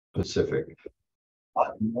Pacific.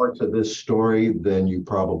 More to this story than you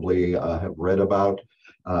probably have read about,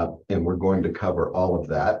 and we're going to cover all of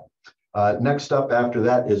that. Next up after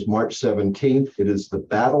that is March 17th. It is the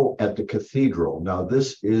Battle at the Cathedral. Now,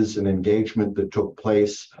 this is an engagement that took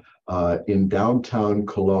place in downtown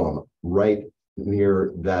Cologne, right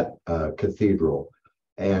near that cathedral.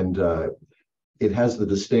 And it has the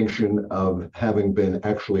distinction of having been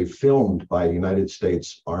actually filmed by United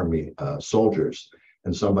States Army soldiers.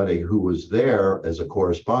 And somebody who was there as a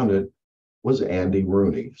correspondent was Andy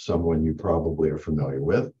Rooney, someone you probably are familiar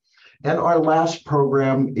with. And our last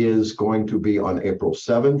program is going to be on April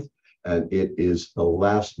 7th, and it is the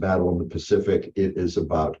last battle in the Pacific. It is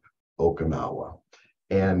about Okinawa.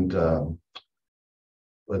 And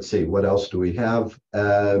let's see, what else do we have?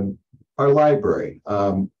 Our library.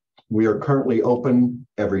 We are currently open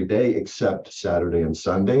every day except Saturday and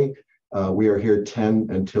Sunday. We are here 10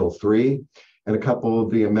 until 3. And a couple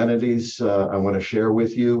of the amenities I want to share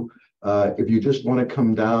with you. If you just want to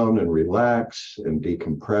come down and relax and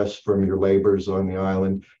decompress from your labors on the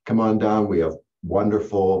island, come on down. We have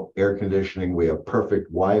wonderful air conditioning. We have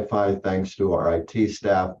perfect Wi-Fi thanks to our IT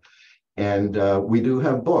staff. And we do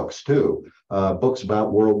have books too, books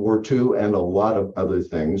about World War II and a lot of other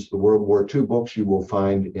things. The World War II books you will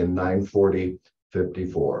find in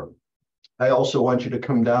 940-54. I also want you to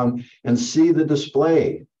come down and see the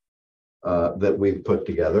display that we've put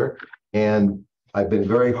together. And I've been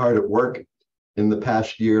very hard at work in the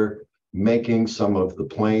past year making some of the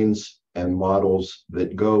planes and models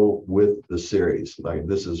that go with the series. Like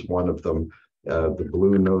this is one of them, the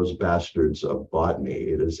blue-nosed bastards of botany.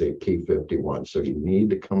 It is a P-51. So you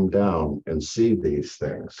need to come down and see these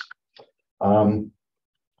things.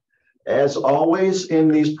 As always in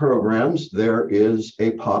these programs, there is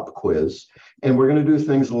a pop quiz, and we're going to do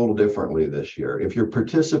things a little differently this year. If you're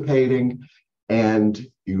participating and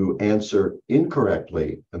you answer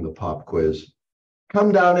incorrectly in the pop quiz,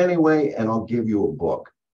 come down anyway, and I'll give you a book.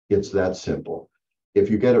 It's that simple. If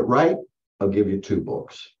you get it right, I'll give you 2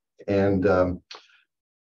 books. And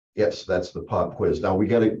yes, that's the pop quiz. Now we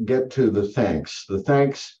got to get to the thanks. The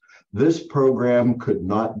thanks. This program could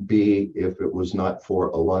not be if it was not for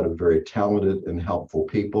a lot of very talented and helpful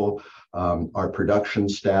people. Our production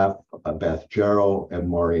staff, Beth Jarrell and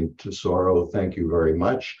Maureen Tesoro, thank you very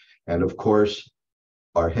much. And of course,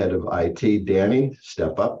 our head of IT, Danny.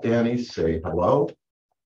 Step up, Danny, say hello.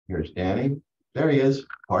 Here's Danny. There he is,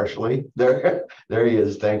 partially. There he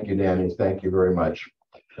is. Thank you, Danny. Thank you very much.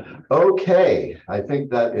 Okay, I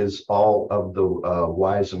think that is all of the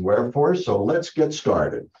whys and wherefores. So let's get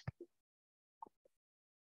started.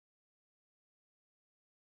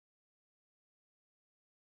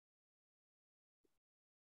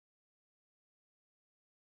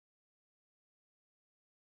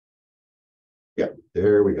 Yeah,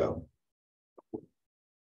 there we go.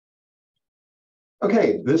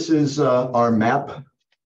 Okay, this is our map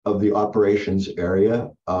of the operations area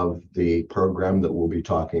of the program that we'll be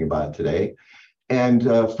talking about today. And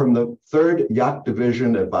from the 3rd Yacht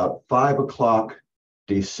Division at about 5 o'clock,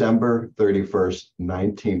 December 31st,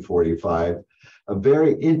 1945, a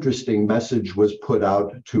very interesting message was put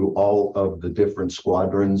out to all of the different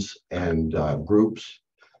squadrons and groups.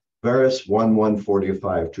 Varus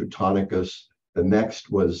 1145 Teutonicus. The next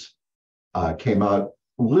was came out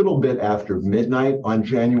a little bit after midnight on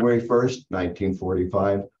January 1st,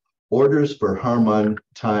 1945. Orders for Harman,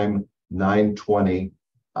 time 9:20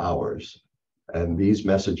 hours. And these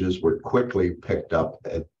messages were quickly picked up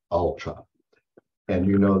at Ultra. And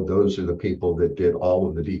you know, those are the people that did all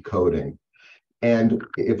of the decoding. And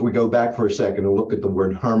if we go back for a second and look at the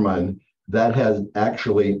word Hermann, that has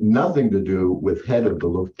actually nothing to do with head of the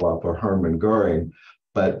Luftwaffe, Hermann Göring,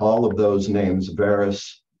 but all of those names,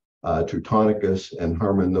 Varus, Teutonicus, and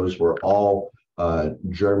Hermann, those were all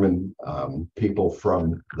German people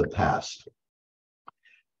from the past.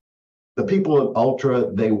 The people at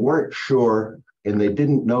Ultra, they weren't sure, and they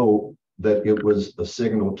didn't know that it was a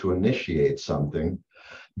signal to initiate something.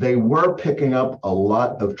 They were picking up a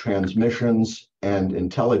lot of transmissions and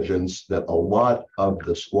intelligence that a lot of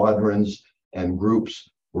the squadrons and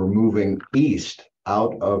groups were moving east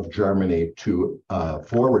out of Germany to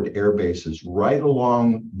forward air bases right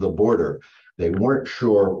along the border. They weren't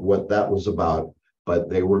sure what that was about, but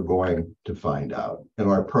they were going to find out. In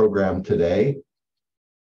our program today,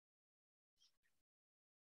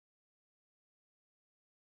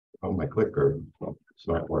 oh, my clicker, oh, it's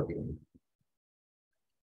not working.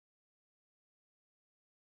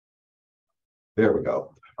 There we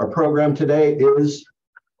go. Our program today is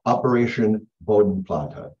Operation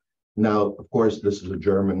Bodenplatte. Now, of course, this is a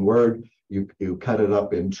German word. You cut it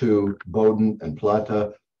up into Boden and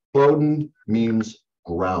Platte. Boden means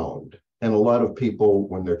ground. And a lot of people,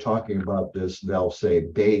 when they're talking about this, they'll say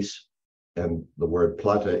base, and the word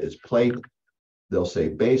platte is plate. They'll say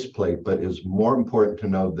base plate, but it's more important to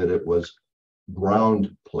know that it was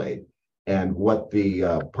ground plate. And what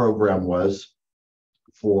the program was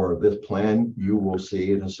for this plan, you will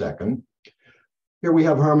see in a second. Here we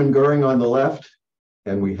have Hermann Goering on the left,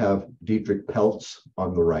 and we have Dietrich Peltz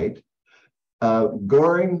on the right.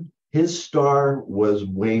 Goering, his star was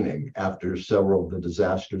waning after several of the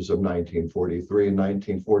disasters of 1943 and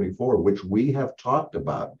 1944, which we have talked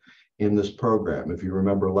about in this program. If you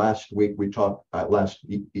remember last year we talked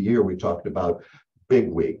about Big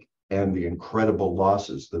Week and the incredible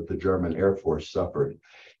losses that the German Air Force suffered.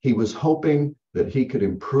 He was hoping that he could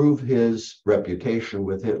improve his reputation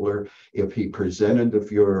with Hitler if he presented the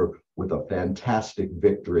Fuhrer with a fantastic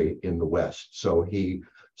victory in the West. So he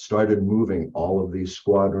started moving all of these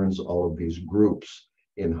squadrons, all of these groups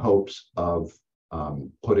in hopes of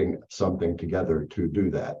putting something together to do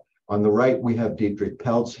that. On the right, we have Dietrich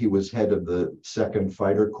Peltz. He was head of the 2nd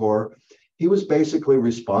Fighter Corps. He was basically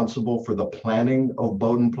responsible for the planning of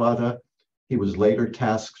Bodenplatte. He was later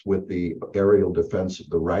tasked with the aerial defense of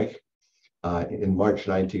the Reich in March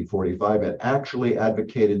 1945 and actually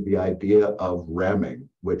advocated the idea of ramming,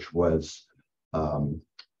 which was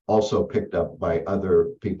also picked up by other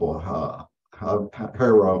people.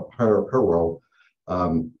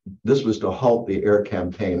 This was to halt the air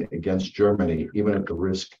campaign against Germany, even at the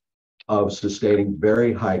risk of sustaining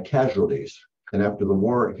very high casualties. And after the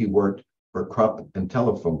war, he worked for Krupp and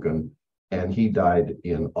Telefunken, and he died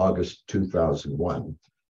in August 2001.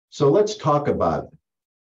 So let's talk about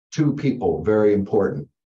two people, very important.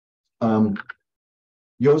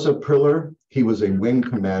 Josef Priller, he was a wing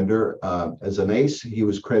commander. As an ace, he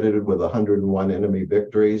was credited with 101 enemy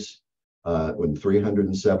victories with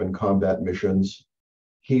 307 combat missions.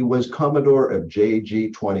 He was Commodore of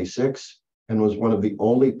JG-26 and was one of the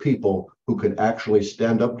only people who could actually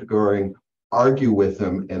stand up to Goering, argue with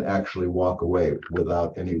him, and actually walk away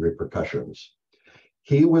without any repercussions.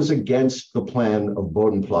 He was against the plan of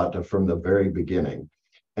Bodenplatte from the very beginning.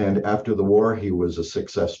 And after the war, he was a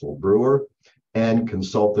successful brewer and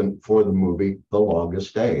consultant for the movie The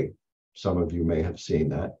Longest Day. Some of you may have seen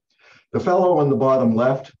that. The fellow on the bottom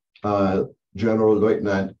left, General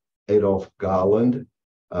Lieutenant Adolf Galland,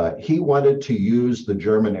 he wanted to use the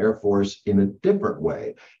German Air Force in a different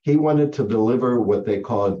way. He wanted to deliver what they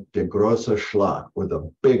called der große Schlag, or the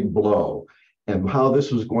big blow. And how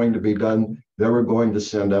this was going to be done, they were going to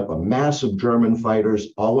send up a mass of German fighters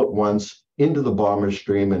all at once into the bomber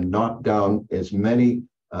stream and knock down as many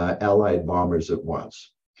Allied bombers at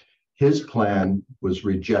once. His plan was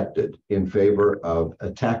rejected in favor of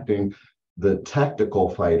attacking the tactical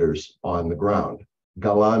fighters on the ground.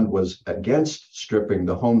 Galland was against stripping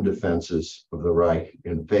the home defenses of the Reich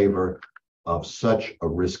in favor of such a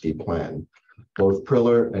risky plan. Both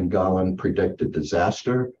Priller and Galland predicted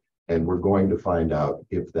disaster, and we're going to find out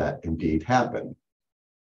if that indeed happened.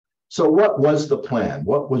 So what was the plan?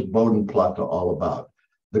 What was Bodenplatte all about?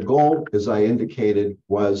 The goal, as I indicated,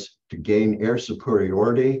 was to gain air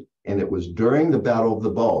superiority, and it was during the Battle of the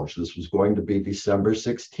Bulge. This was going to be December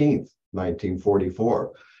 16th,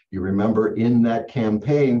 1944. You remember in that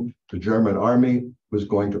campaign, the German army was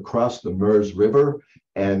going to cross the Meuse River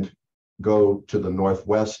and go to the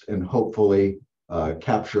northwest and hopefully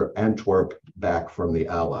capture Antwerp back from the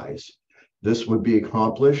Allies. This would be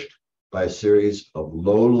accomplished by a series of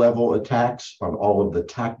low-level attacks on all of the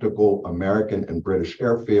tactical American and British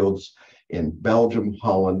airfields in Belgium,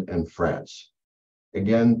 Holland, and France.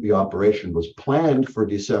 Again, the operation was planned for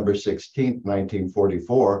December 16,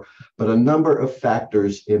 1944, but a number of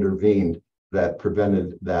factors intervened that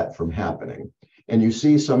prevented that from happening. And you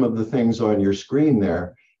see some of the things on your screen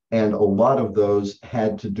there, and a lot of those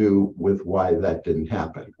had to do with why that didn't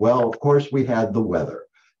happen. Well, of course, we had the weather.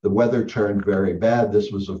 The weather turned very bad. This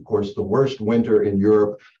was, of course, the worst winter in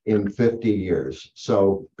Europe in 50 years.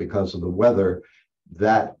 So because of the weather,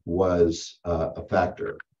 that was a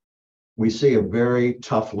factor. We see a very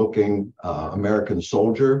tough-looking American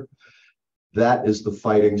soldier. That is the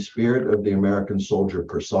fighting spirit of the American soldier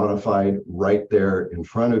personified right there in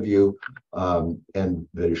front of you. And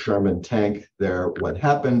the Sherman tank there. What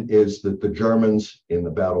happened is that the Germans in the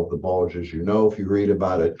Battle of the Bulge, as you know, if you read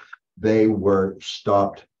about it, they were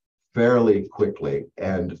stopped fairly quickly,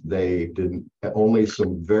 and they didn't, only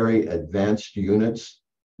some very advanced units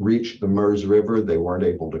reached the Meuse River. They weren't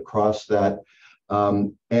able to cross that.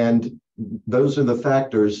 And those are the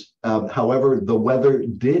factors. However, the weather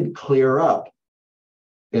did clear up,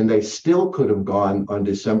 and they still could have gone on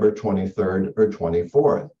December 23rd or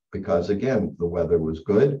 24th. because, again, the weather was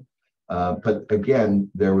good. But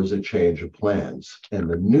again, there was a change of plans. And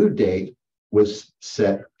the new date was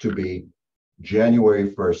set to be January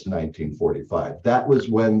 1st, 1945. That was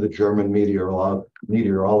when the German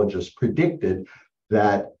meteorologists predicted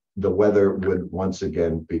that the weather would once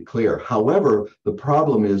again be clear. However, the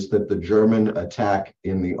problem is that the German attack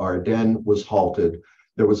in the Ardennes was halted.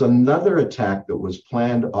 There was another attack that was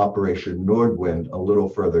planned, Operation Nordwind, a little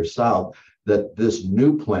further south, that this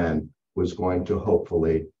new plan was going to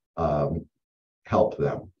hopefully help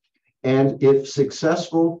them. And if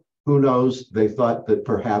successful, who knows, they thought that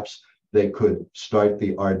perhaps they could start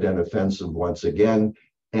the Ardennes offensive once again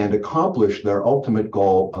and accomplish their ultimate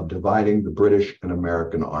goal of dividing the British and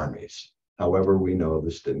American armies. However, we know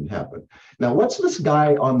this didn't happen. Now, what's this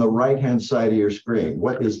guy on the right-hand side of your screen?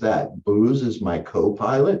 What is that? Booz is my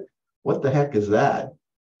co-pilot? What the heck is that?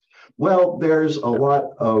 Well, there's a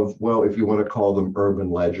lot of, well, if you want to call them urban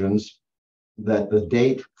legends, that the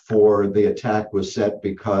date for the attack was set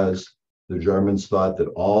because the Germans thought that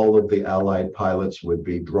all of the Allied pilots would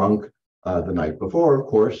be drunk the night before, of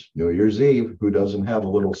course, New Year's Eve. Who doesn't have a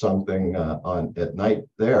little something on at night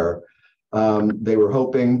there? They were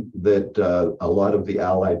hoping that a lot of the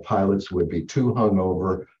Allied pilots would be too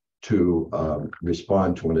hungover to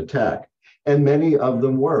respond to an attack. And many of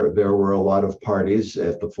them were. There were a lot of parties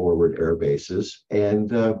at the forward air bases.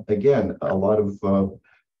 And again, a lot of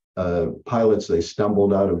pilots, they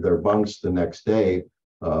stumbled out of their bunks the next day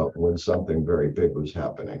when something very big was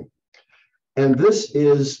happening. And this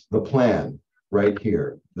is the plan right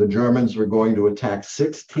here. The Germans were going to attack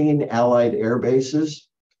 16 Allied air bases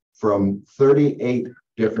from 38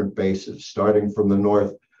 different bases, starting from the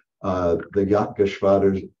north, the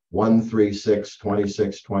Jagdgeschwaders 136,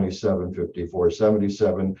 26, 27, 54,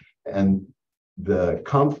 77, and the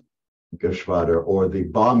Kampfgeschwader, or the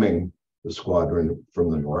bombing squadron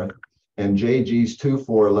from the north, and JGs 2,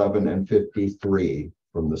 4, 11, and 53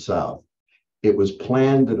 from the south. It was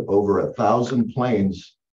planned that over 1,000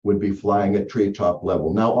 planes would be flying at treetop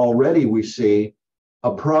level. Now, already we see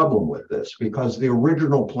a problem with this, because the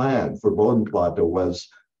original plan for Bodenplatte was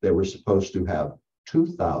they were supposed to have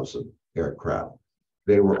 2,000 aircraft.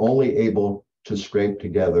 They were only able to scrape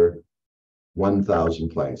together 1,000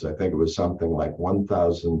 planes. I think it was something like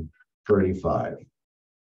 1,035.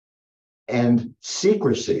 And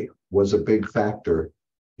secrecy was a big factor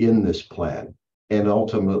in this plan. And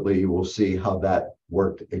ultimately, you will see how that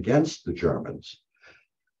worked against the Germans.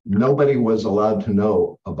 Nobody was allowed to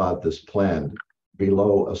know about this plan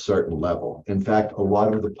below a certain level. In fact, a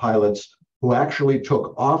lot of the pilots who actually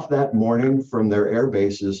took off that morning from their air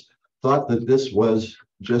bases thought that this was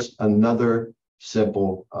just another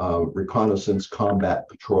simple reconnaissance combat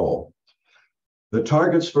patrol. The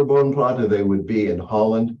targets for Bodenplatte, they would be in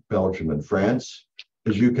Holland, Belgium, and France.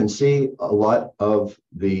 As you can see, a lot of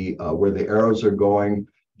the where the arrows are going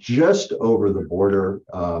just over the border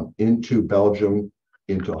into Belgium,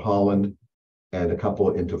 into Holland, and a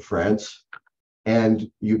couple into France. And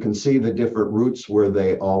you can see the different routes where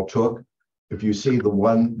they all took. If you see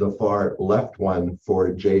the far left one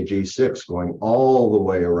for JG6 going all the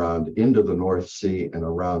way around into the North Sea and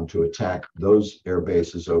around to attack those air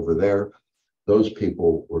bases over there, those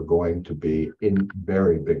people were going to be in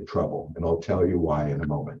very big trouble. And I'll tell you why in a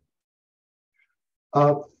moment.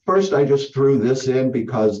 First, I just threw this in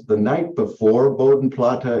because the night before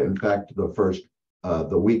Bodenplatte, in fact,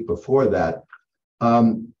 the week before that,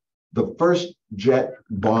 the first jet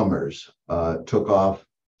bombers took off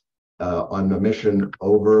on a mission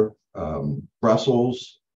over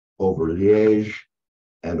Brussels, over Liège,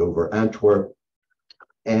 and over Antwerp.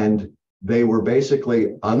 And they were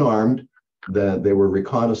basically unarmed. They were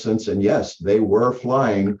reconnaissance, and yes, they were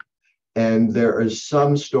flying. And there is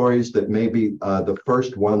some stories that maybe the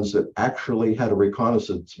first ones that actually had a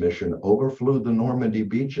reconnaissance mission overflew the Normandy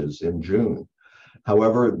beaches in June.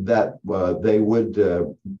 However, that they would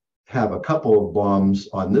have a couple of bombs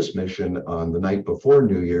on this mission on the night before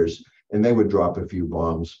New Year's, and they would drop a few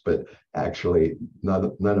bombs, but actually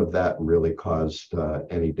none of that really caused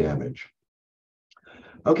any damage.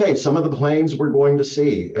 Okay, some of the planes we're going to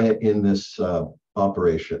see in this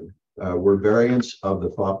operation were variants of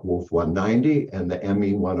the Focke-Wulf 190 and the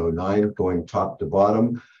ME 109 going top to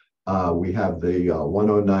bottom. We have the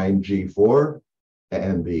 109 G4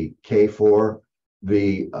 and the K4.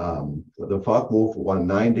 The Focke-Wulf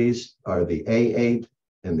 190s are the A8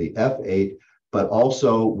 and the F8, but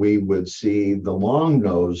also we would see the long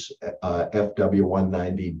nose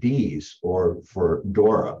FW190Ds, or for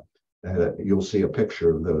Dora. You'll see a picture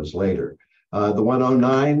of those later. The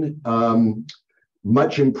 109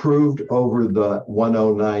 much improved over the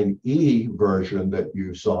 109E version that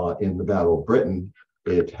you saw in the Battle of Britain.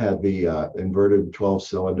 It had the inverted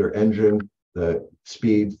 12-cylinder engine, the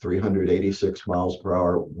speed 386 miles per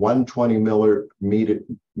hour, 120 millimeter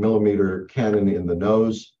cannon in the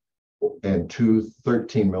nose, and two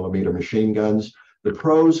 13 millimeter machine guns. The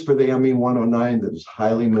pros for the ME-109, that is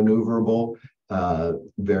highly maneuverable,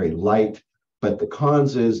 very light. But the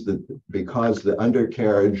cons is that because the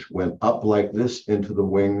undercarriage went up like this into the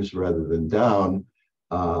wings rather than down,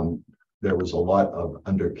 there was a lot of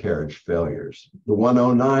undercarriage failures. The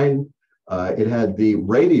 109, it had the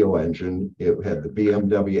radio engine. It had the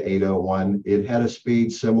BMW 801. It had a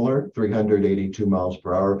speed similar, 382 miles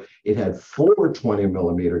per hour. It had four 20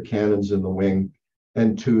 millimeter cannons in the wing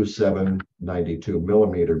and two 792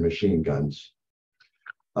 millimeter machine guns.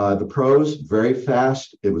 The pros, very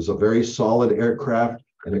fast. It was a very solid aircraft,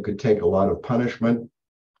 and it could take a lot of punishment.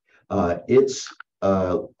 Its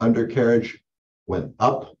undercarriage went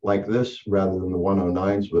up like this rather than the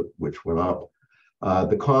 109s, which went up.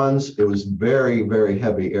 The cons, it was very, very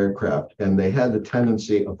heavy aircraft, and they had the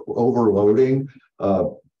tendency of overloading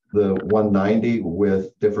the 190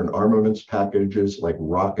 with different armaments packages like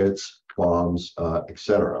rockets, bombs,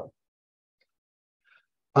 etc.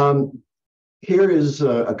 Here is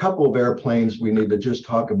a couple of airplanes we need to just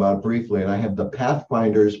talk about briefly, and I have the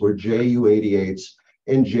Pathfinders were Ju-88s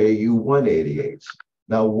and Ju-188s.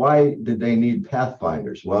 Now, why did they need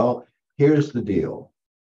Pathfinders? Well, here's the deal.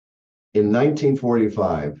 In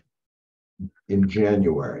 1945, in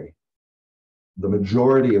January, the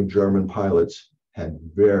majority of German pilots had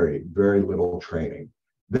very, very little training.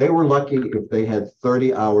 They were lucky if they had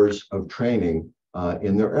 30 hours of training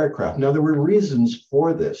in their aircraft. Now, there were reasons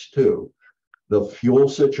for this too. The fuel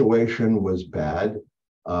situation was bad.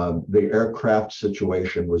 The aircraft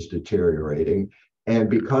situation was deteriorating. And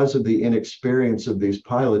because of the inexperience of these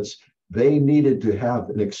pilots, they needed to have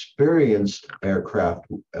an experienced aircraft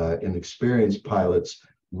and experienced pilots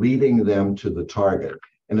leading them to the target.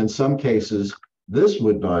 And in some cases, this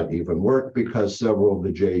would not even work because several of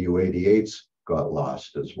the Ju-88s got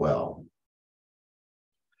lost as well.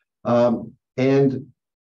 And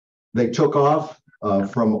they took off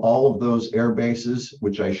from all of those air bases,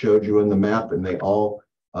 which I showed you in the map, and they all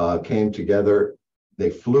came together.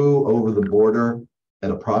 They flew over the border at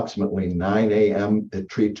approximately 9 a.m. at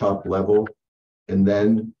treetop level, and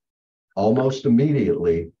then almost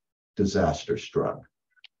immediately, disaster struck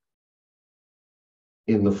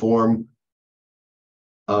in the form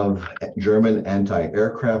of German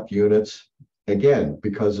anti-aircraft units, again,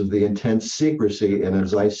 because of the intense secrecy. And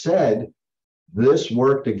as I said, this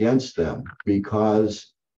worked against them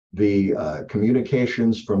because the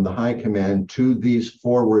communications from the high command to these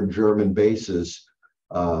forward German bases,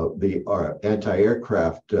 the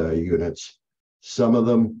anti-aircraft units, some of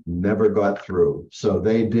them never got through. So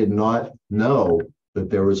they did not know that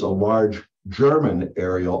there was a large German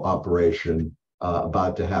aerial operation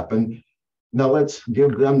about to happen. Now let's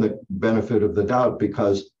give them the benefit of the doubt,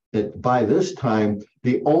 because by this time,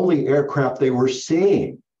 the only aircraft they were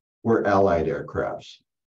seeing were Allied aircrafts.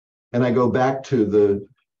 And I go back to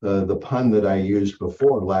the pun that I used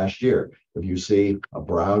before last year. If you see a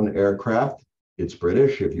brown aircraft, it's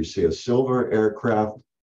British. If you see a silver aircraft,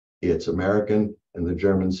 it's American. And the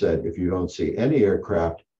Germans said, if you don't see any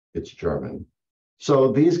aircraft, it's German.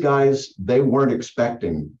 So these guys, they weren't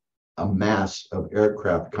expecting a mass of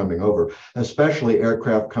aircraft coming over, especially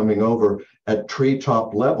aircraft coming over at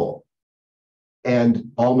treetop level.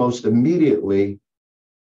 And almost immediately,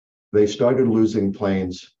 they started losing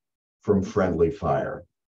planes from friendly fire.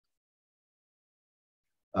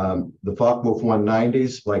 The Focke-Wulf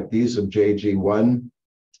 190s, like these of JG-1,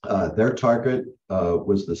 their target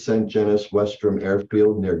was the St. Genès Westrum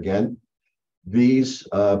airfield near Ghent. These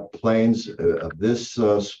planes of this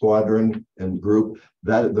squadron and group,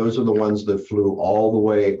 those are the ones that flew all the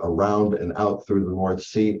way around and out through the North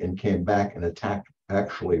Sea and came back and attacked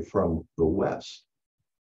actually from the west.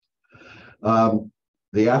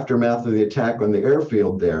 The aftermath of the attack on the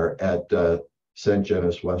airfield there at St.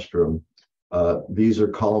 Genès Westrum, these are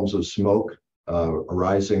columns of smoke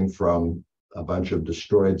arising from a bunch of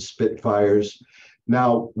destroyed Spitfires.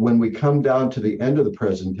 Now, when we come down to the end of the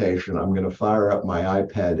presentation, I'm going to fire up my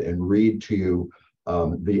iPad and read to you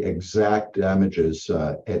the exact damages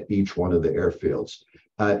at each one of the airfields.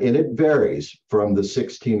 And it varies from the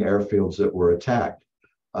 16 airfields that were attacked.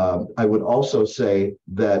 I would also say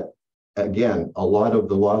that, again, a lot of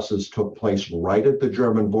the losses took place right at the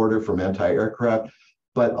German border from anti-aircraft,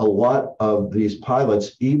 but a lot of these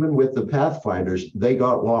pilots, even with the Pathfinders, they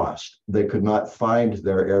got lost. They could not find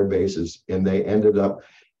their air bases, and they ended up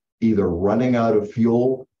either running out of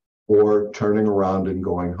fuel or turning around and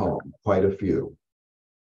going home, quite a few.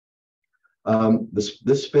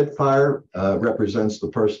 This Spitfire represents the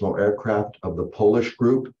personal aircraft of the Polish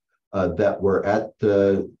group that were at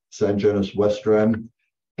St. Jonas Westrem.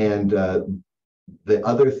 And the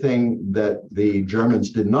other thing that the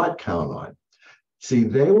Germans did not count on, see,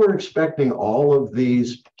 they were expecting all of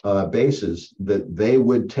these bases that they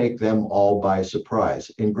would take them all by surprise.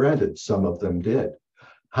 And granted, some of them did.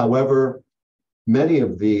 However, many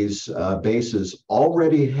of these bases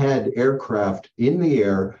already had aircraft in the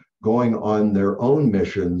air going on their own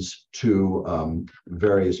missions to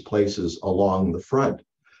various places along the front.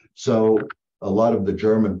 So a lot of the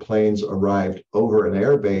German planes arrived over an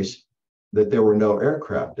air base that there were no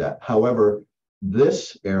aircraft at. However,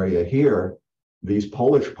 this area here, these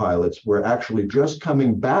Polish pilots were actually just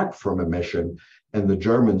coming back from a mission, and the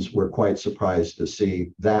Germans were quite surprised to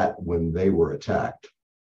see that when they were attacked.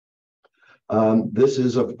 This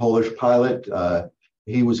is a Polish pilot.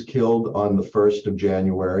 He was killed on the 1st of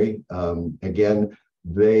January. Again,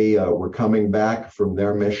 they were coming back from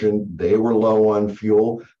their mission. They were low on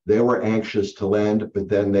fuel. They were anxious to land, but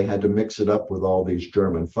then they had to mix it up with all these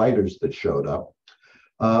German fighters that showed up.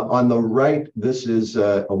 On the right, this is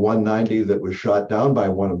a 190 that was shot down by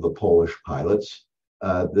one of the Polish pilots.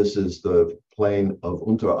 This is the plane of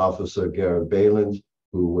Unteroffizier Gerard Behlen,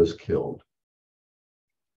 who was killed.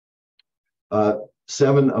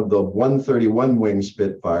 7 of the 131 wing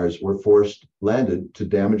Spitfires were forced landed to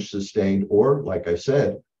damage sustained or, like I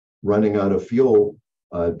said, running out of fuel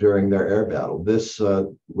during their air battle. This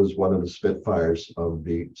was one of the Spitfires of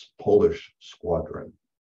the Polish squadron.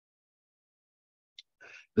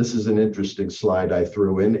 This is an interesting slide I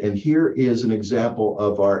threw in, and here is an example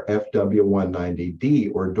of our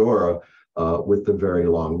FW-190D, or Dora, with the very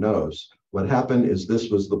long nose. What happened is this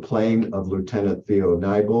was the plane of Lieutenant Theo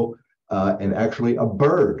Sanibel, and actually a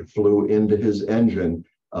bird flew into his engine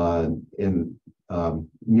near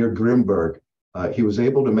Grimberg. He was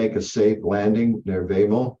able to make a safe landing near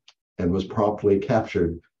Wemel and was promptly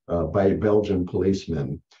captured by Belgian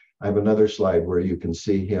policemen. I have another slide where you can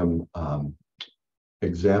see him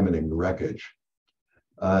examining the wreckage.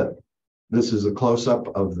 This is a close-up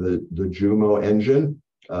of the Jumo engine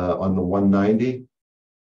on the 190,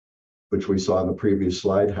 which we saw in the previous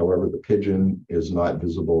slide. However, the pigeon is not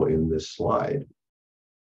visible in this slide.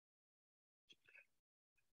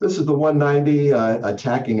 This is the 190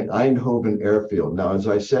 attacking Eindhoven airfield. Now, as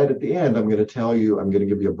I said at the end, I'm going to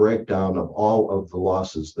give you a breakdown of all of the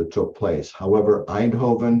losses that took place. However,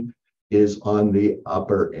 Eindhoven is on the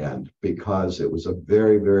upper end because it was a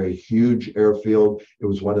very, very huge airfield. It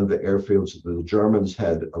was one of the airfields that the Germans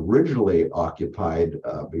had originally occupied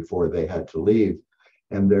before they had to leave.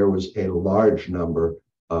 And there was a large number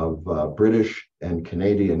of British and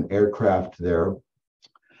Canadian aircraft there.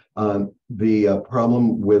 The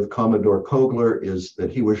problem with Commodore Kogler is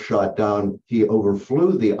that he was shot down. He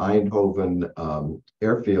overflew the Eindhoven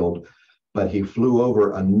airfield, but he flew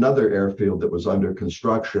over another airfield that was under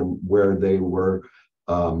construction where they were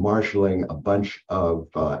marshaling a bunch of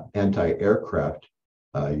anti-aircraft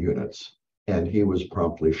units, and he was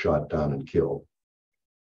promptly shot down and killed.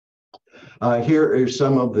 Here are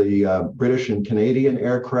some of the British and Canadian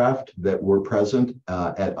aircraft that were present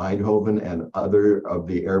at Eindhoven and other of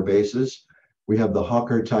the air bases. We have the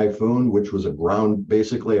Hawker Typhoon, which was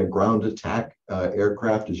basically a ground attack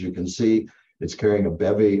aircraft. As you can see, it's carrying a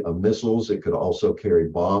bevy of missiles. It could also carry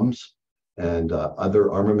bombs and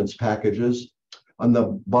other armaments packages. On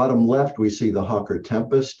the bottom left, we see the Hawker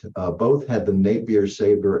Tempest. Both had the Napier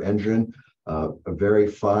Sabre engine, a very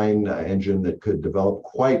fine engine that could develop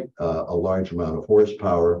quite a large amount of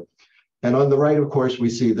horsepower. And on the right, of course, we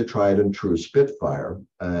see the tried and true Spitfire.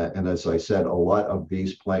 And as I said, a lot of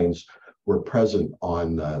these planes were present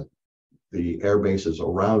on the air bases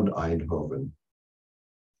around Eindhoven.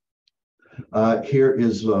 Here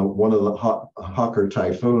is one of the Hawker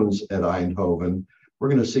Typhoons at Eindhoven. We're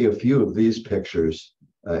going to see a few of these pictures.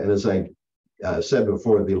 And as I said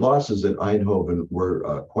before, the losses at Eindhoven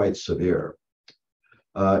were quite severe.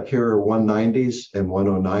 Here are 190s and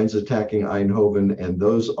 109s attacking Eindhoven, and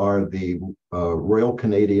those are the Royal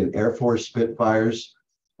Canadian Air Force Spitfires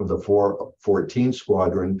of the 414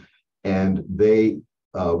 Squadron, and they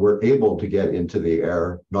were able to get into the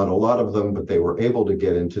air. Not a lot of them, but they were able to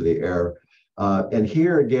get into the air. And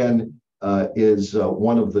here again is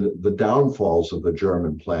one of the downfalls of the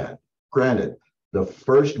German plan. Granted, the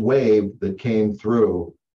first wave that came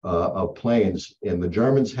through of planes, and the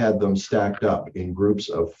Germans had them stacked up in groups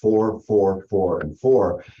of 4, 4, 4, and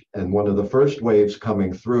 4. And one of the first waves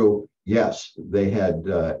coming through, yes, they had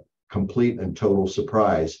complete and total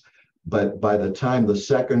surprise. but by the time the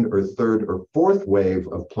second or third or fourth wave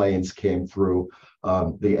of planes came through,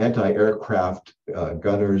 the anti-aircraft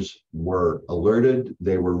gunners were alerted,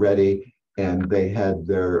 they were ready, and they had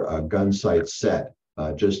their gun sights set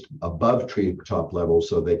just above treetop level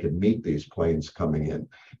so they could meet these planes coming in.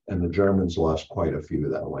 And the Germans lost quite a few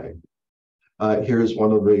that way. Here's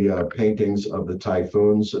one of the paintings of the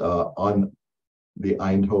Typhoons on the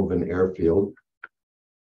Eindhoven airfield.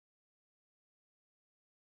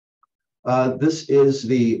 This is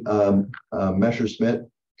the Messerschmitt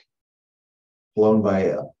flown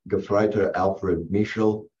by Gefreiter Alfred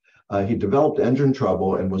Michel. He developed engine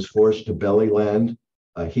trouble and was forced to belly land.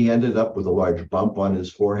 He ended up with a large bump on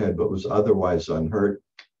his forehead, but was otherwise unhurt.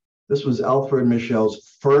 This was Alfred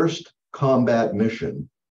Michel's first combat mission,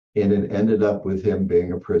 and it ended up with him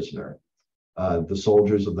being a prisoner. The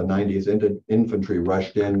soldiers of the 90th Infantry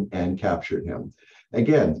rushed in and captured him.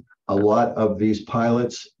 Again, a lot of these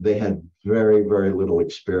pilots, they had very, very little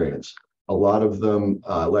experience. A lot of them,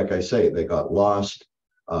 like I say, they got lost.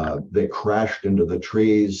 They crashed into the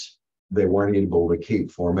trees. They weren't able to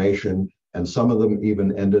keep formation. And some of them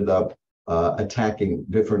even ended up attacking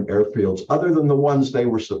different airfields other than the ones they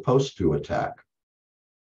were supposed to attack.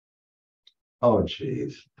 Oh,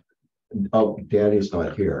 geez. Oh, Daddy's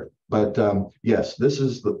not here. But yes, this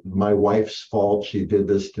is my wife's fault. She did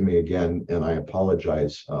this to me again, and I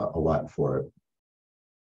apologize a lot for it.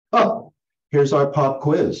 Oh, here's our pop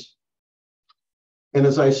quiz. And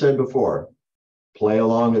as I said before, play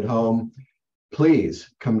along at home. Please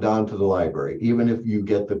come down to the library. Even if you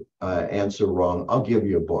get the answer wrong, I'll give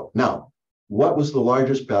you a book. Now, what was the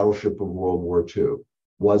largest battleship of World War II?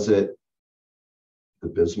 Was it the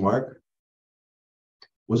Bismarck?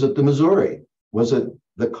 Was it the Missouri? Was it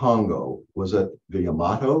the Congo? Was it the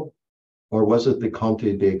Yamato? Or was it the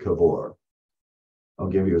Comte de Cavour? I'll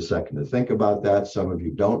give you a second to think about that. Some of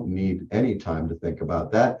you don't need any time to think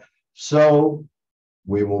about that. So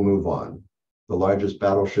we will move on. The largest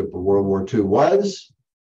battleship of World War II was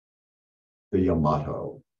the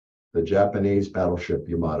Yamato, the Japanese battleship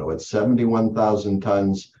Yamato. At 71,000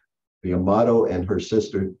 tons, the Yamato and her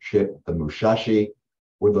sister ship, the Musashi,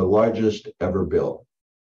 were the largest ever built.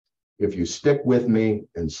 If you stick with me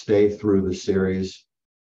and stay through the series,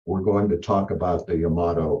 we're going to talk about the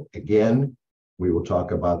Yamato again. We will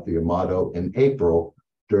talk about the Yamato in April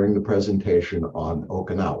during the presentation on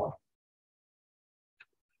Okinawa.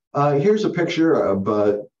 Here's a picture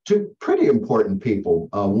of two pretty important people.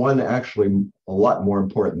 One actually a lot more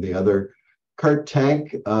important than the other. Kurt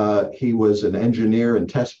Tank, he was an engineer and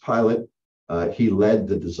test pilot. He led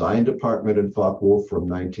the design department in Focke-Wulf from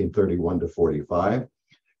 1931 to 45.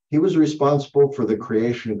 He was responsible for the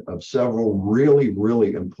creation of several really,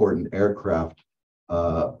 really important aircraft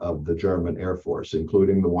of the German Air Force,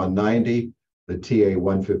 including the 190, the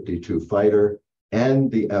TA-152 fighter,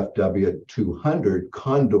 and the FW-200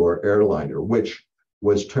 Condor airliner, which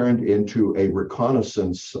was turned into a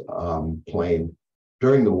reconnaissance plane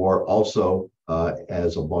during the war, also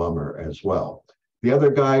as a bomber as well. The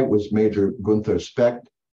other guy was Major Gunther Specht.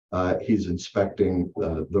 He's inspecting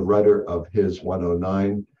the rudder of his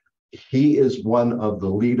 109. He is one of the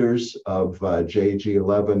leaders of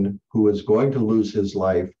JG-11 who is going to lose his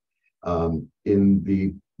life in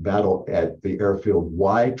the battle at the airfield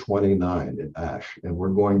Y-29 at Asch, and we're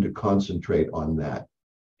going to concentrate on that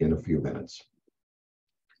in a few minutes.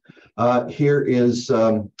 Here is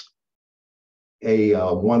a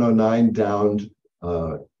 109 downed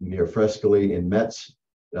near Frescali in Metz.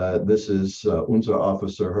 This is Unser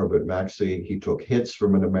Officer Herbert Maxey. He took hits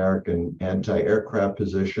from an American anti-aircraft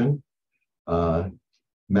position.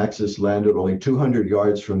 Maxis landed only 200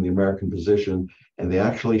 yards from the American position, and they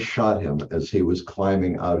actually shot him as he was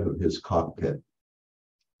climbing out of his cockpit.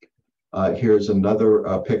 Here's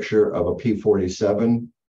another picture of a P-47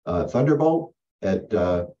 Thunderbolt at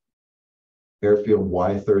airfield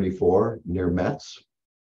Y-34 near Metz.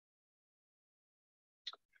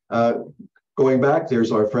 Going back,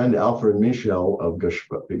 there's our friend Alfred Michel of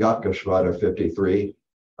Jagdgeschwader 53,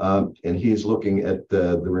 and he's looking at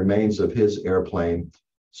the remains of his airplane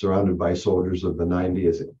surrounded by soldiers of the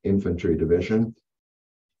 90th Infantry Division.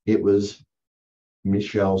 It was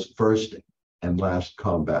Michel's first and last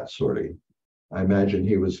combat sortie. I imagine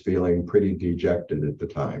he was feeling pretty dejected at the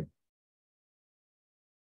time.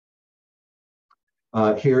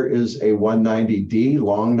 Here is a 190D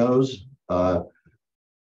long nose by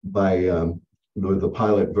the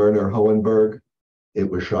pilot Werner Hohenberg. It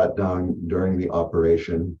was shot down during the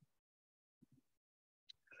operation.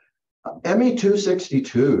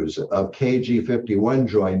 Me-262s of KG-51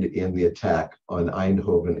 joined in the attack on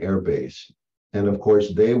Eindhoven Air Base. And of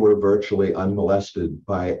course, they were virtually unmolested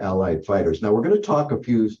by Allied fighters. Now, we're going to talk a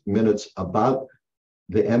few minutes about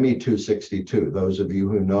the Me-262. Those of you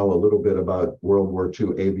who know a little bit about World War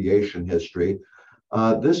II aviation history,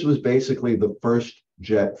 this was basically the first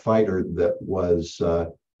jet fighter that was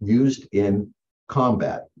used in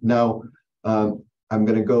combat. Now, I'm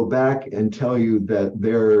going to go back and tell you that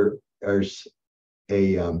there's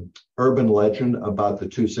a urban legend about the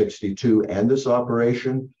 262 and this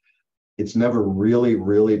operation. It's never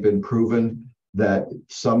really been proven that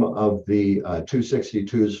some of the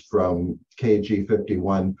 262s from KG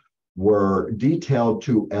 51 were detailed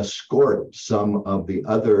to escort some of the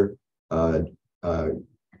other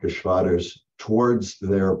Geschwaders towards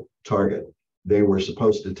their target. They were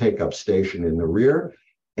supposed to take up station in the rear,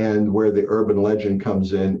 and where the urban legend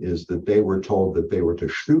comes in is that they were told that they were to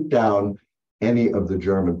shoot down any of the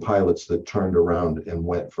German pilots that turned around and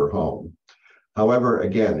went for home. However,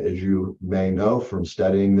 again, as you may know from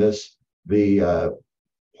studying this, the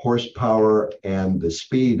horsepower and the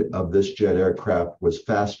speed of this jet aircraft was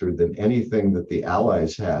faster than anything that the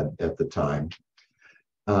Allies had at the time.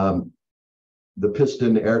 The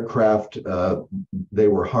piston aircraft, they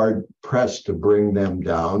were hard pressed to bring them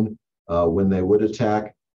down when they would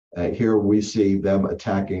attack. Here we see them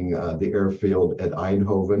attacking the airfield at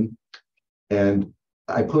Eindhoven. And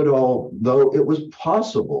I put though it was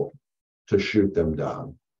possible to shoot them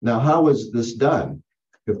down. Now, how was this done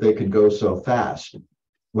if they could go so fast?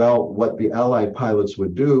 Well, what the Allied pilots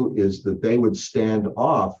would do is that they would stand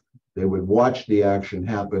off, they would watch the action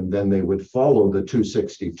happen, then they would follow the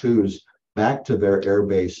 262s back to their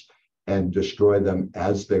airbase and destroy them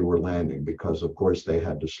as they were landing, because of course they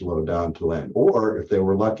had to slow down to land. Or if they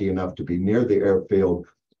were lucky enough to be near the airfield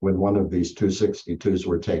when one of these 262s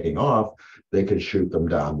were taking off, they could shoot them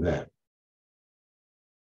down then.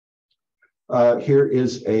 Here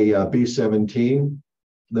is a B-17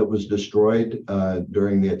 that was destroyed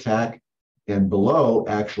during the attack. And below,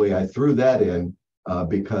 actually, I threw that in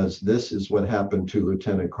because this is what happened to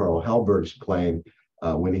Lieutenant Carl Hellberg's plane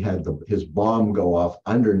when he had his bomb go off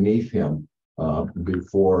underneath him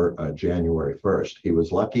before January 1st. He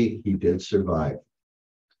was lucky, he did survive.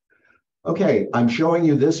 Okay, I'm showing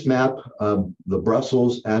you this map of the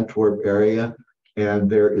Brussels-Antwerp area, and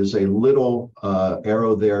there is a little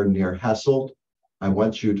arrow there near Hasselt. I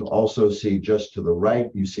want you to also see just to the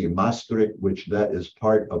right, you see Maastricht, which that is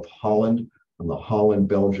part of Holland, on the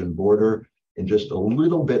Holland-Belgian border. And just a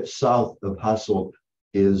little bit south of Hasselt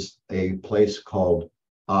is a place called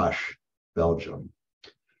Asch, Belgium.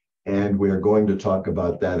 And we are going to talk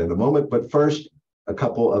about that in a moment. But first, a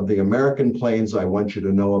couple of the American planes I want you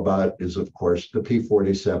to know about is, of course, the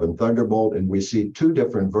P-47 Thunderbolt. And we see two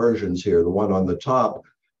different versions here. The one on the top,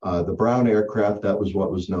 the brown aircraft, that was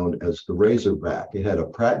what was known as the Razorback. It had a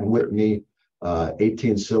Pratt & Whitney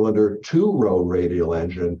 18-cylinder, two-row radial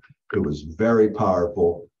engine. It was very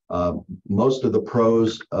powerful. Most of the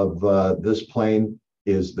pros of this plane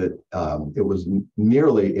is that it was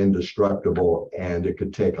nearly indestructible and it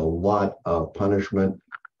could take a lot of punishment.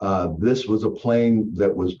 This was a plane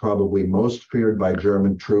that was probably most feared by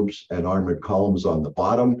German troops and armored columns on the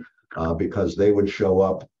bottom because they would show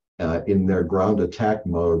up in their ground attack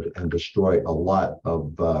mode and destroy a lot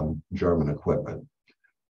of German equipment.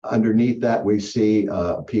 Underneath that, we see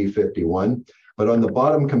P-51. But on the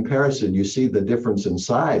bottom comparison, you see the difference in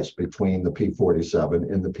size between the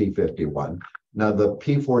P-47 and the P-51. Now, the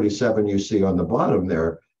P-47 you see on the bottom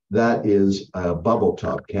there, that is a bubble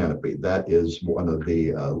top canopy. That is one of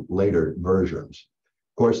the later versions.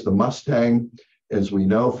 Of course, the Mustang, as we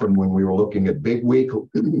know from when we were looking at Big Week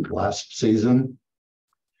last season,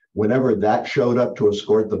 whenever that showed up to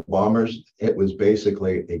escort the bombers, it was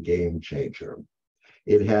basically a game changer.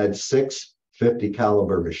 It had 6 50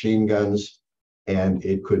 caliber machine guns, and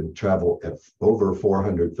it could travel at over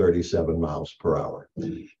 437 miles per hour.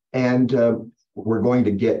 And we're going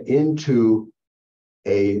to get into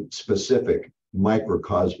a specific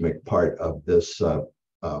microcosmic part of this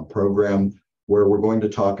program where we're going to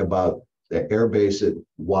talk about the air base at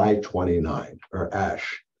Y-29 or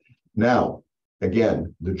Asch. Now,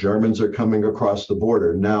 again, the Germans are coming across the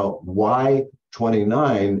border. Now,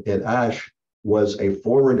 Y-29 at Asch was a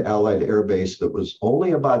forward Allied air base that was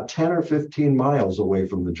only about 10 or 15 miles away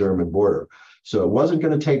from the German border. So it wasn't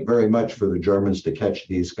going to take very much for the Germans to catch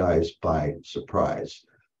these guys by surprise.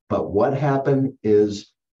 But what happened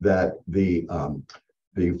is that the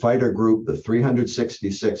fighter group, the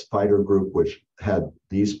 366 fighter group, which had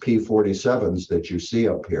these P-47s that you see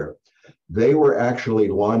up here, they were actually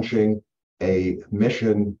launching a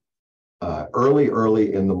mission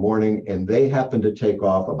early in the morning, and they happened to take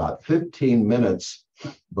off about 15 minutes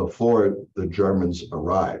before the Germans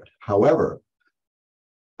arrived. However,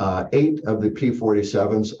 8 of the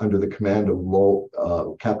P-47s under the command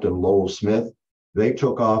of Captain Lowell Smith, they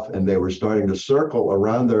took off and they were starting to circle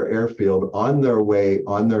around their airfield on their way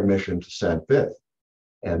on their mission to St. Vith.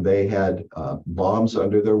 And they had bombs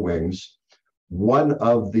under their wings. One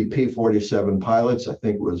of the P-47 pilots, I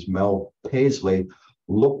think it was Mel Paisley,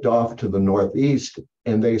 looked off to the northeast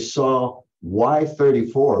and they saw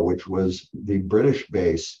Y-34, which was the British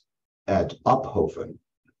base at Uphofen.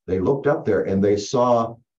 They looked up there and they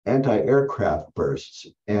saw anti-aircraft bursts,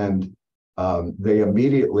 and they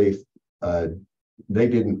immediately, they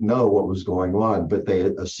didn't know what was going on, but they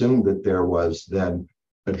assumed that there was then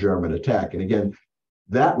a German attack. And again,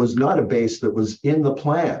 that was not a base that was in the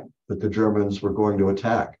plan that the Germans were going to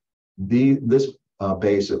attack. This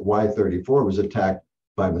base at Y-34 was attacked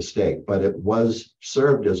by mistake, but it was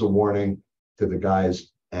served as a warning to the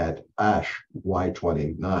guys at Ash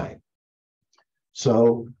Y-29.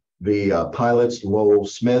 So the pilots, Lowell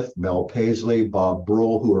Smith, Mel Paisley, Bob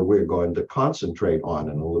Brule, who we're going to concentrate on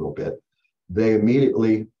in a little bit, they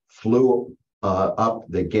immediately flew up.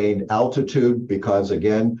 They gained altitude because,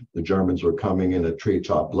 again, the Germans were coming in at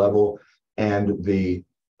treetop level, and the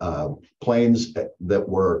planes that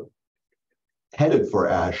were headed for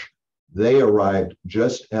Ash, they arrived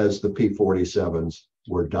just as the P-47s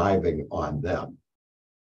were diving on them.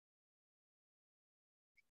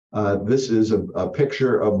 This is a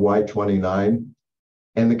picture of Y-29,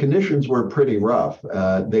 and the conditions were pretty rough.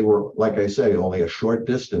 They were, like I say, only a short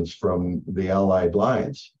distance from the Allied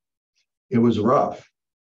lines. It was rough,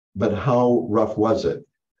 but how rough was it?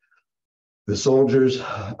 The soldiers,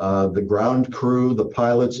 the ground crew, the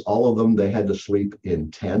pilots, all of them, they had to sleep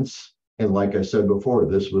in tents. And like I said before,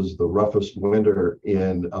 this was the roughest winter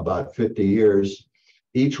in about 50 years.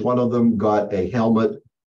 Each one of them got a helmet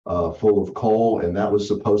full of coal, and that was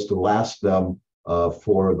supposed to last them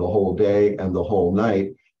for the whole day and the whole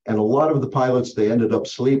night. And a lot of the pilots, they ended up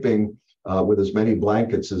sleeping with as many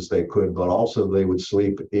blankets as they could, but also they would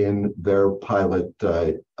sleep in their pilot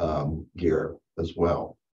gear as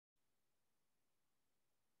well.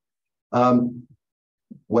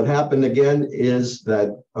 What happened again is that,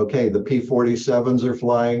 okay, the P-47s are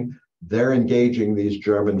flying, they're engaging these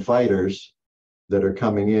German fighters that are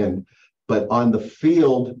coming in, but on the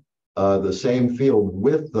field, the same field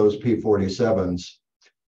with those P-47s,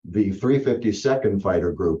 the 352nd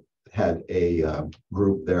Fighter Group had a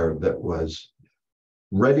group there that was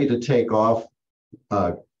ready to take off.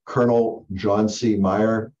 Colonel John C.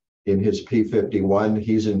 Meyer in his P-51,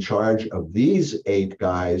 he's in charge of these 8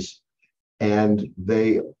 guys, and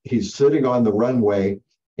he's sitting on the runway,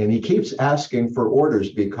 and he keeps asking for orders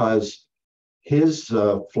because his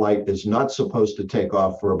flight is not supposed to take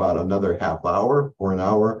off for about another half hour or an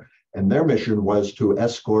hour, and their mission was to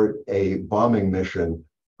escort a bombing mission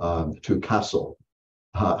to Kassel.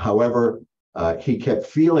 However, he kept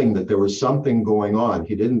feeling that there was something going on.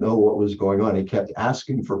 He didn't know what was going on. He kept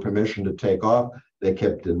asking for permission to take off. They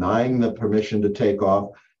kept denying the permission to take off.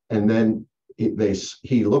 And then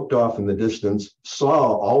he looked off in the distance,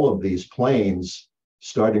 saw all of these planes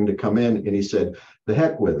starting to come in, and he said, the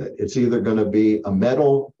heck with it. It's either going to be a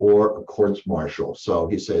medal or a courts-martial. So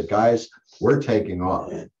he said, guys, we're taking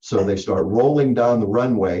off. So they start rolling down the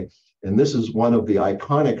runway. And this is one of the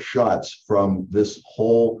iconic shots from this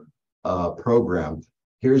whole program.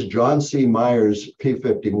 Here's John C. Meyer's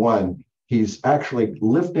P-51. He's actually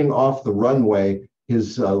lifting off the runway.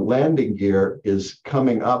 His landing gear is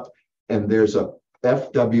coming up, and there's a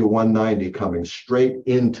FW-190 coming straight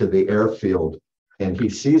into the airfield. And he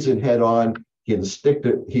sees it head on. He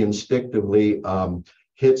instinctively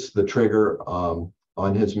hits the trigger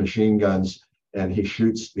on his machine guns, and he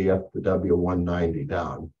shoots the FW-190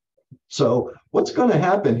 down. So what's going to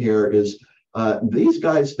happen here is these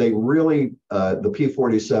guys, they really, the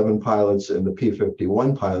P-47 pilots and the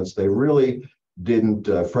P-51 pilots, they really didn't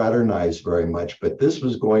fraternize very much, but this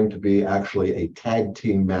was going to be actually a tag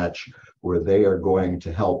team match where they are going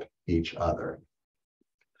to help each other.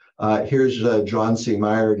 Here's John C.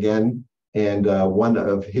 Meyer again, and one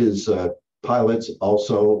of his pilots,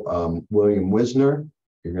 also William Wisner.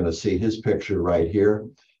 You're going to see his picture right here.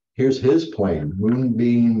 Here's his plane,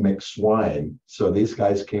 Moonbeam McSwine. So these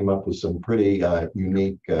guys came up with some pretty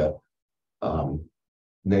unique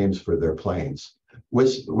names for their planes.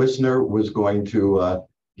 Wisner was going to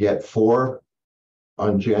get 4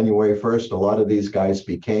 on January 1st. A lot of these guys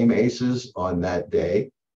became aces on that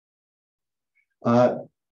day.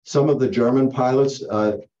 Some of the German pilots,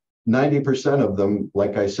 90% of them,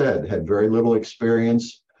 like I said, had very little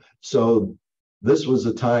experience. So this was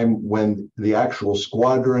a time when the actual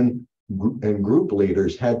squadron and group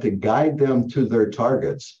leaders had to guide them to their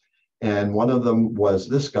targets. And one of them was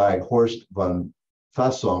this guy, Horst von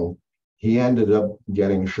Fassung. He ended up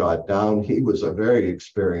getting shot down. He was a very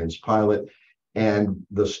experienced pilot. And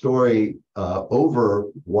the story over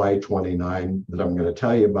Y-29 that I'm going to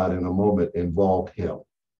tell you about in a moment involved him.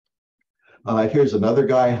 Here's another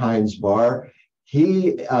guy, Heinz Barr.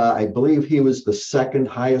 He, I believe he was the second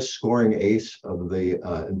highest scoring ace of the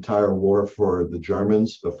entire war for the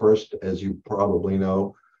Germans. The first, as you probably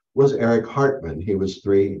know, was Erich Hartmann. He was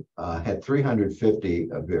had 350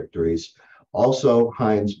 victories. Also,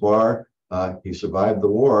 Heinz Barr, he survived the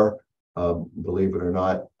war. Believe it or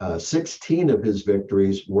not, 16 of his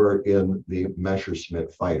victories were in the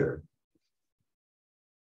Messerschmitt fighter.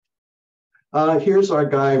 Here's our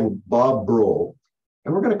guy, Bob Bruhl,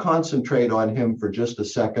 and we're going to concentrate on him for just a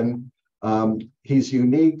second. He's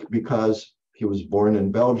unique because he was born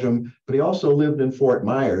in Belgium, but he also lived in Fort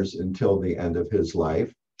Myers until the end of his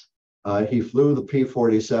life. He flew the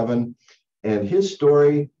P-47, and his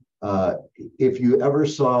story, if you ever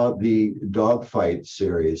saw the Dogfight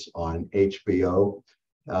series on HBO,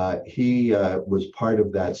 he was part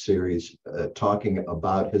of that series talking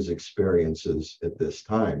about his experiences at this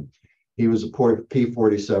time. He was a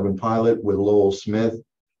P-47 pilot with Lowell Smith,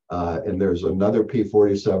 and there's another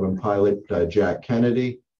P-47 pilot, Jack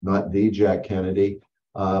Kennedy, not the Jack Kennedy.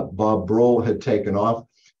 Bob Bruhl had taken off,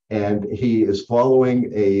 and he is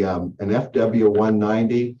following an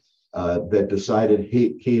FW-190 that decided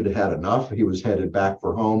he'd had enough. He was headed back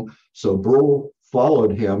for home. So Bruhl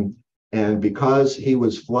followed him, and because he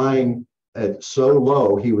was flying at so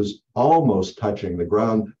low, he was almost touching the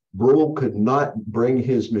ground. Bruhl could not bring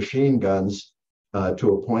his machine guns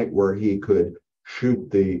to a point where he could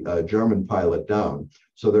shoot the German pilot down.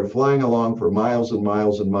 So they're flying along for miles and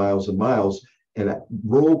miles and miles and miles, and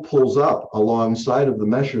Bruhl pulls up alongside of the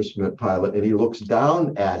Messerschmitt pilot, and he looks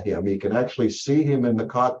down at him. He can actually see him in the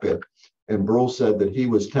cockpit, and Bruhl said that he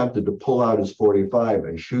was tempted to pull out his .45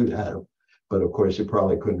 and shoot at him, but of course he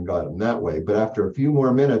probably couldn't got him that way. But after a few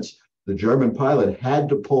more minutes, the German pilot had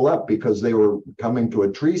to pull up because they were coming to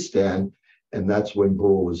a tree stand, and that's when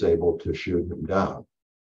Bruhl was able to shoot him down.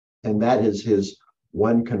 And that is his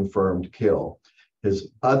one confirmed kill. His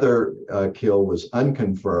other kill was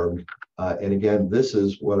unconfirmed. And again, this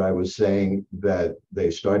is what I was saying, that they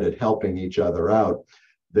started helping each other out.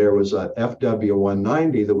 There was a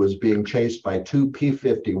FW-190 that was being chased by two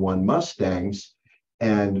P-51 Mustangs.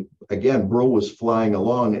 And again, Bruhl was flying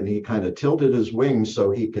along, and he kind of tilted his wings so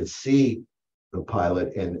he could see the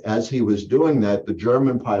pilot. And as he was doing that, the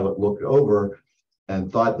German pilot looked over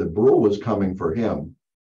and thought that Bruhl was coming for him.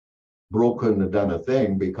 Bruhl couldn't have done a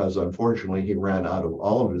thing because unfortunately he ran out of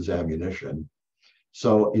all of his ammunition.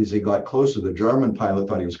 So as he got closer, the German pilot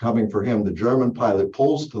thought he was coming for him. The German pilot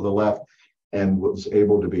pulls to the left and was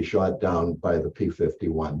able to be shot down by the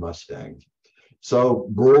P-51 Mustang. So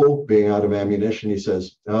Bruhl, being out of ammunition, he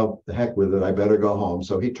says, oh, the heck with it, I better go home.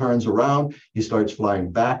 So he turns around, he starts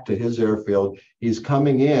flying back to his airfield. He's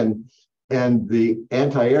coming in, and the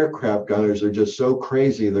anti-aircraft gunners are just so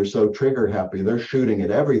crazy. They're so trigger happy. They're shooting at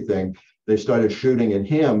everything. They started shooting at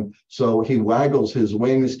him. So he waggles his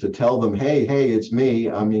wings to tell them, hey, it's me.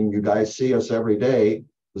 I mean, you guys see us every day.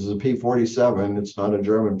 This is a P-47. It's not a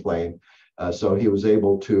German plane. So he was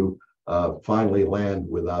able to finally land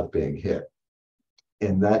without being hit.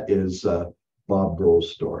 And that is Bob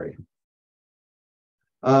Bruhl's story.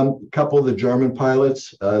 A couple of the German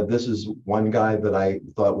pilots. This is one guy that I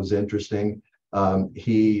thought was interesting.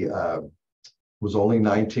 He was only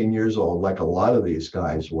 19 years old, like a lot of these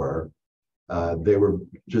guys were. They were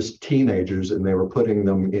just teenagers, and they were putting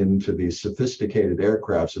them into these sophisticated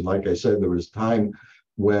aircrafts. And like I said, there was time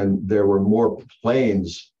when there were more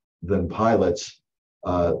planes than pilots.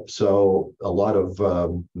 So a lot of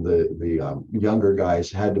the younger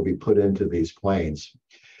guys had to be put into these planes.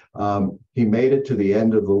 He made it to the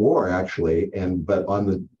end of the war, actually, but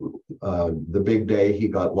on the big day he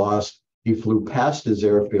got lost. He flew past his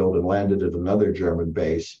airfield and landed at another German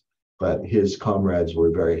base, but his comrades were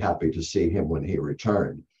very happy to see him when he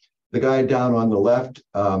returned. The guy down on the left,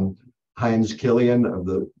 Heinz Killian of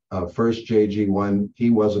the 1st JG-1, he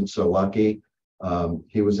wasn't so lucky.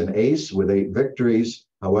 He was an ace with 8 victories.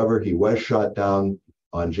 However, he was shot down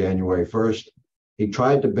on January 1st. He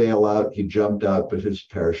tried to bail out. He jumped out, but his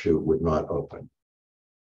parachute would not open.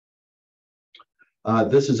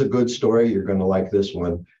 This is a good story. You're going to like this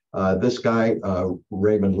one. This guy,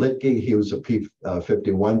 Raymond Littke, he was a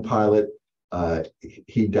P-51 pilot.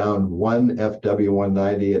 He downed one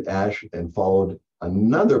FW-190 at Asch and followed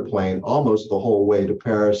another plane almost the whole way to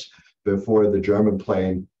Paris before the German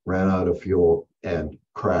plane ran out of fuel and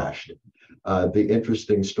crashed. The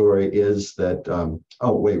interesting story is that,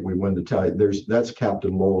 oh, wait, we wanted to tell you, that's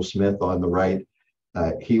Captain Lowell Smith on the right.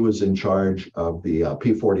 He was in charge of the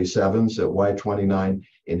P-47s at Y-29,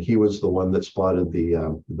 and he was the one that spotted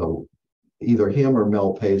either him or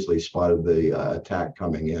Mel Paisley spotted the attack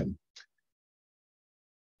coming in.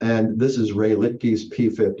 And this is Ray Litke's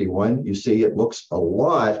P-51. You see, it looks a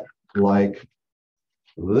lot like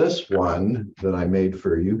this one that I made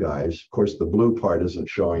for you guys. Of course, the blue part isn't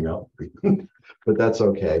showing up, but that's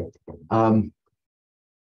okay.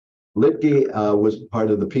 Litke was part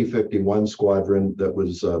of the P-51 squadron that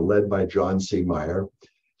was led by John C. Meyer.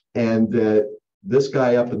 And this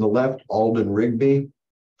guy up in the left, Alden Rigby,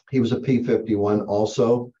 he was a P-51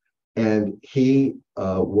 also. And he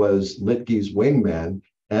was Litke's wingman.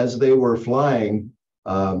 As they were flying,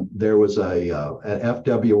 there was an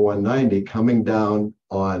FW-190 coming down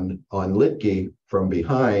on Litke from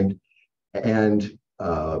behind. And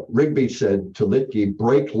Rigby said to Litke,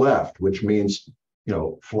 "Break left," which means, you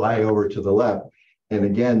know, fly over to the left. And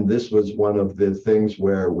again, this was one of the things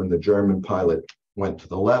where when the German pilot went to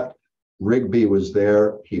the left, Rigby was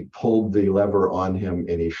there. He pulled the lever on him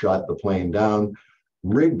and he shot the plane down.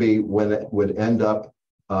 Rigby would end up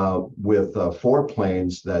with 4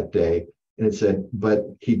 planes that day. And it said, but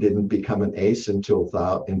he didn't become an ace until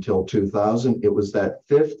 2000. It was that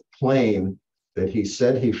 5th plane that he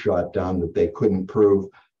said he shot down that they couldn't prove,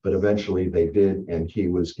 but eventually they did, and he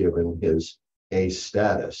was given his ace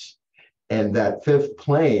status. And that 5th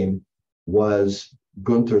plane was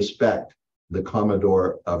Gunther Specht, the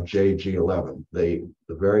Commodore of JG-11, the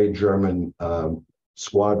very German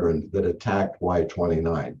squadron that attacked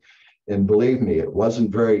Y-29. And believe me, it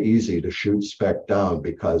wasn't very easy to shoot Specht down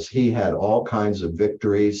because he had all kinds of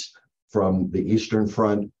victories from the Eastern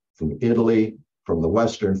Front, from Italy, from the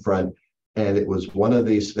Western Front. And it was one of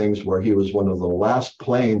these things where he was one of the last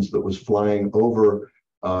planes that was flying over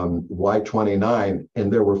Y-29.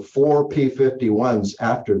 And there were 4 P-51s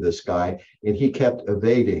after this guy, and he kept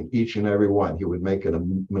evading each and every one. He would make a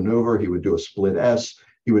maneuver, he would do a split S,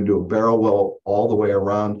 he would do a barrel roll all the way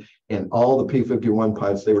around, and all the P-51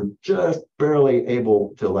 pilots, they were just barely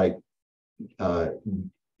able to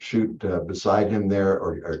shoot beside him there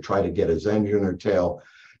or try to get his engine or tail.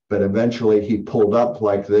 But eventually he pulled up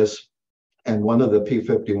like this, and one of the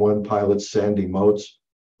P-51 pilots, Sandy Motes,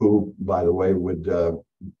 who, by the way, would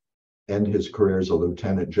end his career as a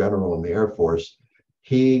lieutenant general in the Air Force,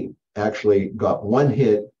 he actually got one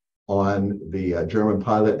hit on the German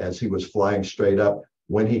pilot as he was flying straight up.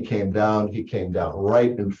 When he came down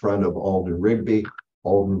right in front of Alden Rigby.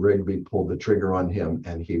 Alden Rigby pulled the trigger on him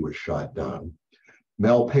and he was shot down.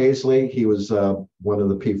 Mel Paisley, he was one of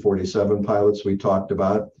the P-47 pilots we talked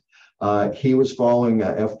about. He was following a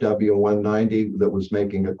FW-190 that was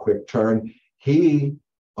making a quick turn. He,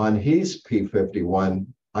 on his P-51,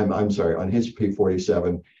 on his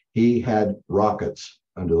P-47, he had rockets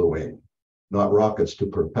under the wing. Not rockets to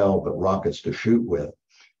propel, but rockets to shoot with.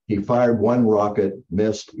 He fired one rocket,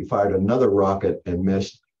 missed. He fired another rocket and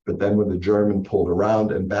missed. But then when the German pulled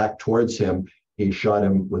around and back towards him, he shot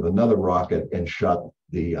him with another rocket and shot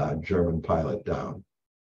the German pilot down.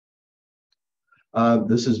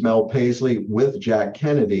 This is Mel Paisley with Jack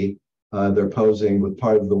Kennedy. They're posing with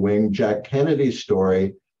part of the wing. Jack Kennedy's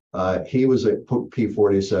story, he was a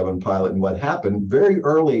P-47 pilot. And what happened very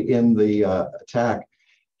early in the attack,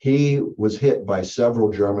 he was hit by several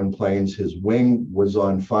German planes. His wing was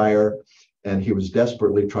on fire, and he was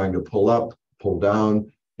desperately trying to pull up, pull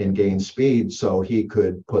down, and gain speed so he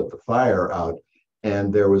could put the fire out.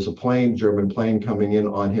 And there was a plane, German plane, coming in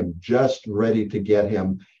on him, just ready to get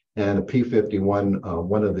him. And a P-51,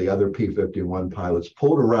 one of the other P-51 pilots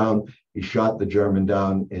pulled around. He shot the German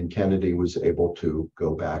down, and Kennedy was able to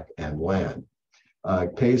go back and land.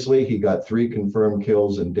 Paisley, he got 3 confirmed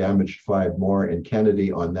kills and damaged 5 more. And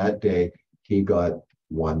Kennedy, on that day, he got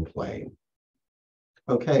 1 plane.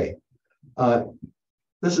 Okay,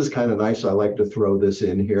 this is kind of nice. I like to throw this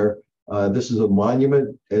in here. This is a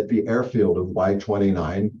monument at the airfield of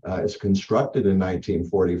Y-29. It's constructed in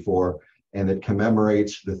 1944, and it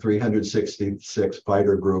commemorates the 366th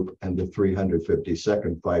Fighter Group and the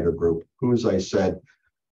 352nd Fighter Group, who, as I said,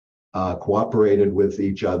 cooperated with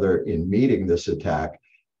each other in meeting this attack.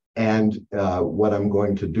 And what I'm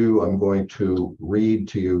going to do, I'm going to read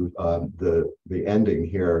to you the ending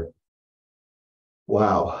here.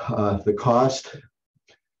 Wow, the cost.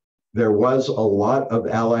 There was a lot of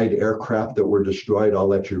Allied aircraft that were destroyed. I'll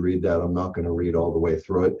let you read that. I'm not going to read all the way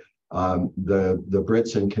through it. The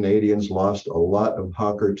Brits and Canadians lost a lot of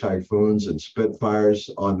Hawker Typhoons and Spitfires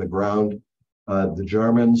on the ground. The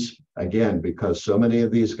Germans, again, because so many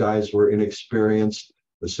of these guys were inexperienced,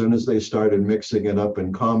 As soon as they started mixing it up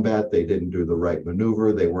in combat, they didn't do the right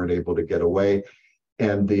maneuver. They weren't able to get away.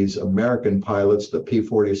 And these American pilots, the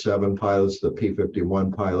P-47 pilots, the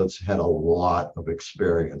P-51 pilots, had a lot of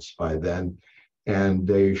experience by then. And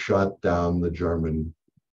they shot down the German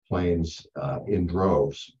planes in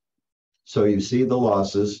droves. So you see the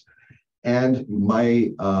losses. And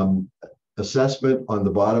my assessment on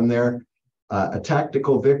the bottom there, a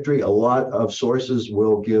tactical victory, a lot of sources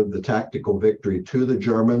will give the tactical victory to the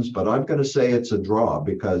Germans, but I'm going to say it's a draw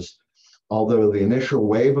because although the initial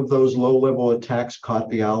wave of those low-level attacks caught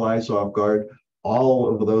the Allies off guard,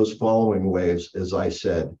 all of those following waves, as I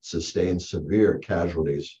said, sustained severe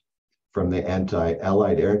casualties from the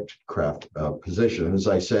anti-Allied aircraft position. And as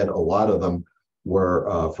I said, a lot of them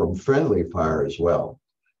were from friendly fire as well.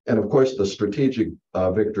 And of course, the strategic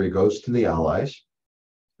victory goes to the Allies.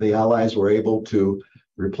 The Allies were able to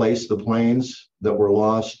replace the planes that were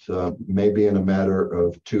lost, maybe in a matter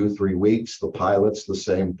of 2-3 weeks. The pilots, the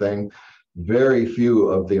same thing. Very few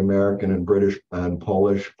of the American and British and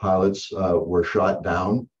Polish pilots were shot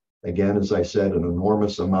down. Again, as I said, an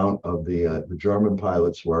enormous amount of the German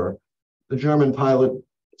pilots were. The German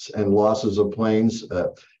pilots and losses of planes,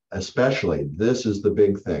 especially, this is the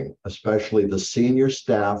big thing, especially the senior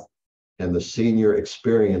staff and the senior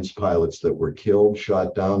experienced pilots that were killed,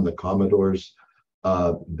 shot down, the Commodores,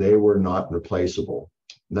 they were not replaceable.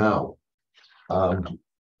 Now,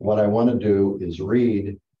 what I want to do is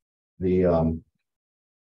read the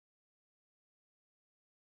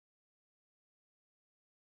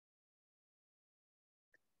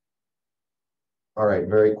all right,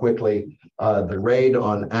 very quickly, the raid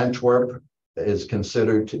on Antwerp is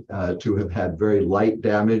considered to have had very light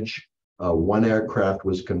damage. One aircraft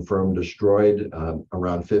was confirmed destroyed,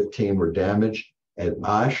 around 15 were damaged. At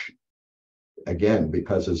Asch, again,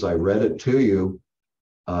 because as I read it to you,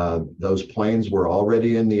 those planes were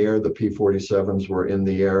already in the air, the P-47s were in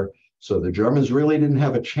the air, so the Germans really didn't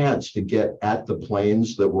have a chance to get at the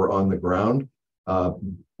planes that were on the ground.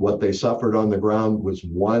 What they suffered on the ground was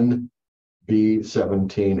one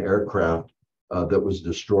B-17 aircraft that was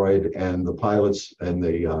destroyed, and the pilots and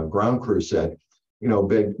the ground crew said, you know,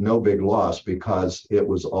 no big loss because it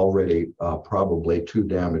was already probably too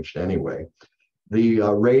damaged anyway. The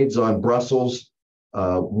raids on Brussels,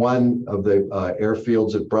 one of the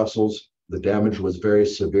airfields at Brussels, the damage was very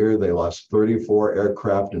severe. They lost 34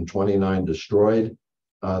 aircraft and 29 destroyed.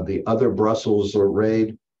 The other Brussels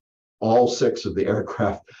raid, all 6 of the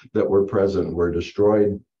aircraft that were present were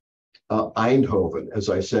destroyed. Eindhoven, as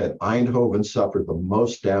I said, Eindhoven suffered the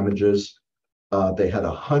most damages. They had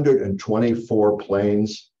 124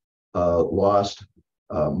 planes lost.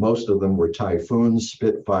 Most of them were Typhoons,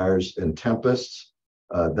 Spitfires, and Tempests.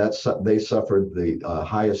 They suffered the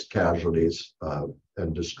highest casualties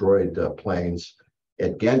and destroyed planes.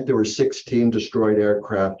 At Ghent, there were 16 destroyed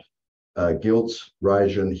aircraft. Giltz,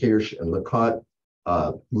 Rhein, Hirsch, and Lecoq,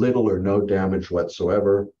 little or no damage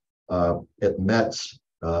whatsoever. At Metz,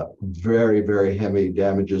 very, very heavy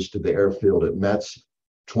damages to the airfield at Metz.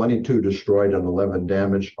 22 destroyed and 11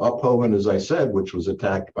 damaged. Ophoven, as I said, which was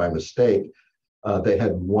attacked by mistake, they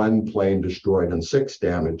had 1 plane destroyed and 6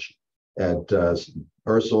 damaged. At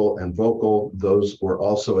Ursel and Vogel, those were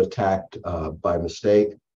also attacked by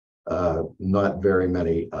mistake. Not very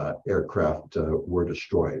many aircraft were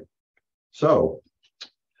destroyed. So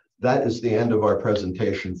that is the end of our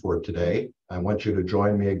presentation for today. I want you to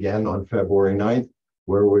join me again on February 9th,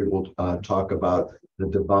 where we will talk about the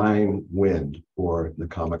divine wind, or the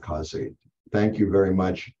kamikaze. Thank you very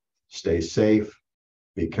much. Stay safe,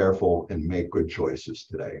 be careful, and make good choices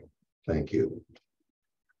today. Thank you.